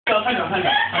God, hang on.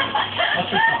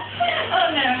 What's this one? Oh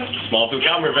no. Small to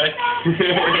camera, babe. I'm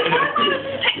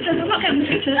not going to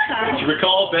the side.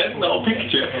 Record this, not a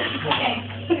picture.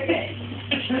 Okay.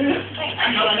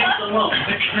 Hang on, I need to look.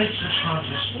 The kids are trying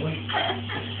to sleep.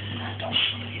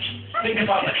 Think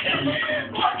about the kids.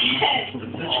 What kid?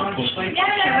 They're trying to sleep. Yeah,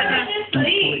 they're trying to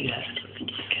sleep.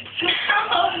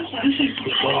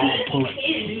 Pull it.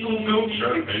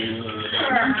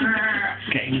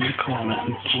 Get in the corner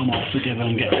and pull them all together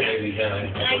and get it.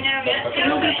 I know, yes.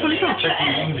 Pull it off.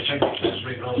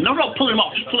 No, not pull him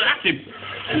off, just pull it at him.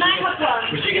 And I have one.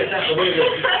 Would you get that for me?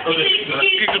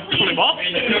 You can pull him off.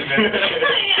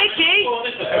 Vicky!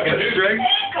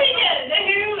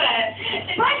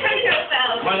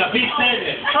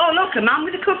 Oh, look, a man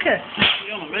with a cooker.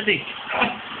 You're not ready.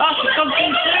 Oh, she's gone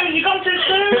too soon. You've gone too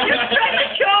soon. You're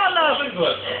premature, love.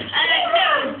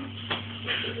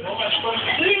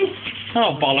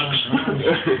 Oh, bollocks.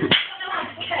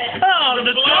 Oh,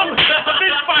 the dog.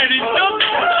 This fight is done.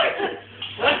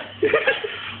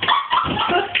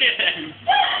 Look at him.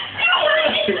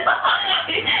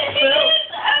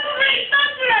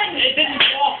 It didn't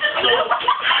walk.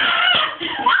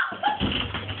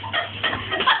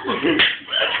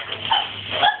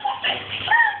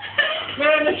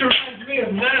 Man, this reminds me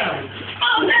of Nam.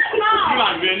 Oh, that's not.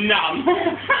 Reminds me of Nam.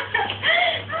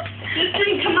 This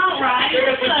didn't come out right.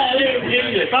 That's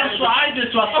what I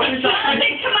did to us. It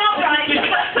didn't come out right.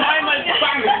 I went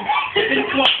bang. It didn't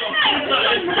come out.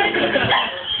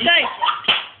 Hey.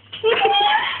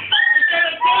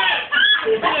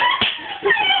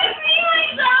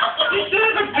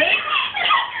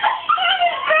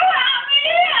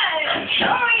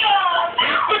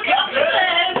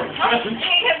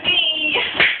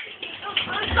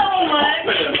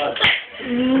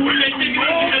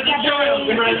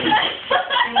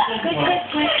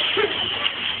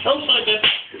 Outside there.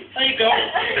 There you go.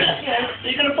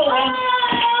 You're going to pull on.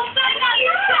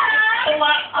 Oh,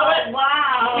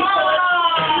 wow. You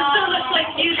still look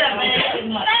like you, that man.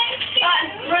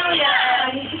 That's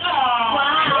brilliant.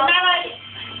 Wow.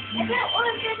 I don't want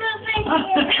to do nothing. I'll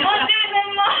do it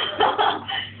anymore.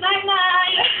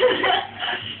 Night-night.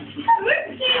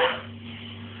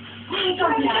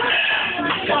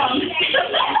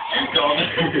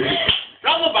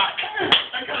 Round the back.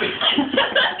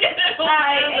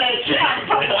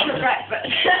 For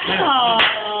breakfast. Oh.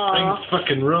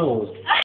 Fucking rules.